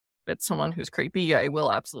 so if it's someone who's creepy, I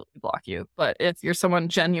will absolutely block you. But if you're someone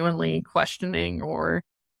genuinely questioning or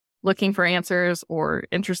looking for answers or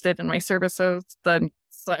interested in my services, then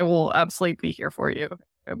I will absolutely be here for you.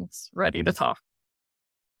 I'm ready to talk.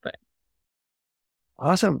 But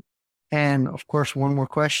Awesome. And of course, one more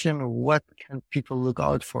question. What can people look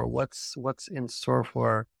out for? What's in store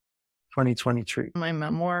for 2023? my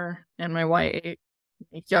memoir and my YA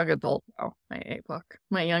young adult, my A book,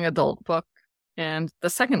 my young adult book, and the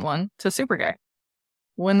second one to Super Guy.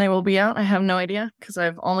 When they will be out, I have no idea because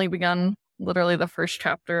I've only begun literally the first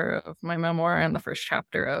chapter of my memoir and the first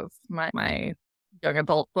chapter of my young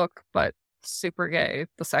adult book. But Super Gay,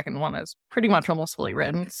 the second one, is pretty much almost fully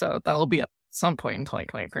written, so that will be at some point in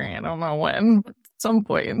 2023. I don't know when, but at some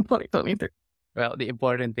point in 2023. Well, the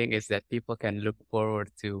important thing is that people can look forward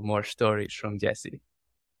to more stories from Jessi.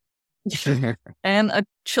 And a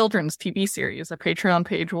children's TV series, a Patreon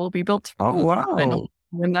page will be built. Oh, I don't wow. know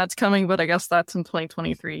when that's coming, but I guess that's in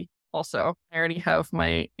 2023 also. I already have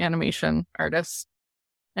my animation artist,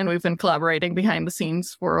 and we've been collaborating behind the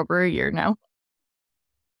scenes for over a year now.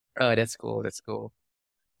 Oh, that's cool. That's cool.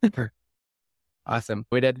 Awesome.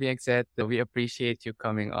 With that being said, we appreciate you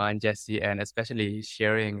coming on, Jessi, and especially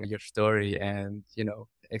sharing your story and,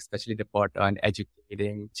 especially the part on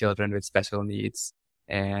educating children with special needs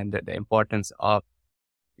and the importance of,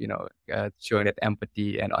 showing that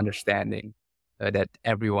empathy and understanding that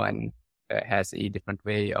everyone has a different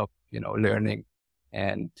way of, learning.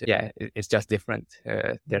 And it's just different.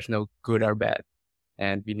 There's no good or bad.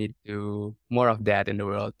 And we need to more of that in the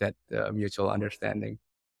world, that mutual understanding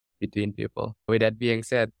between people. With that being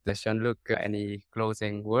said, Jean-Luc, any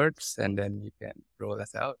closing words, and then you can roll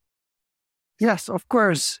us out. Yes, of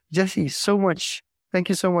course. Jessi, thank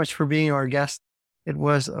you so much for being our guest. It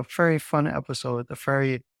was a very fun episode, a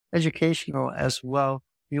very educational as well.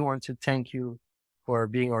 We want to thank you for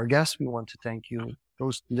being our guest. We want to thank you,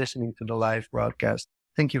 those listening to the live broadcast.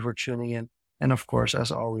 Thank you for tuning in. And of course,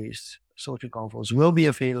 as always, Social Confoes will be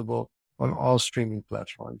available on all streaming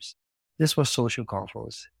platforms. This was Social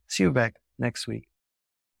Confoes. See you back next week.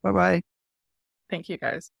 Bye-bye. Thank you,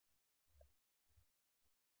 guys.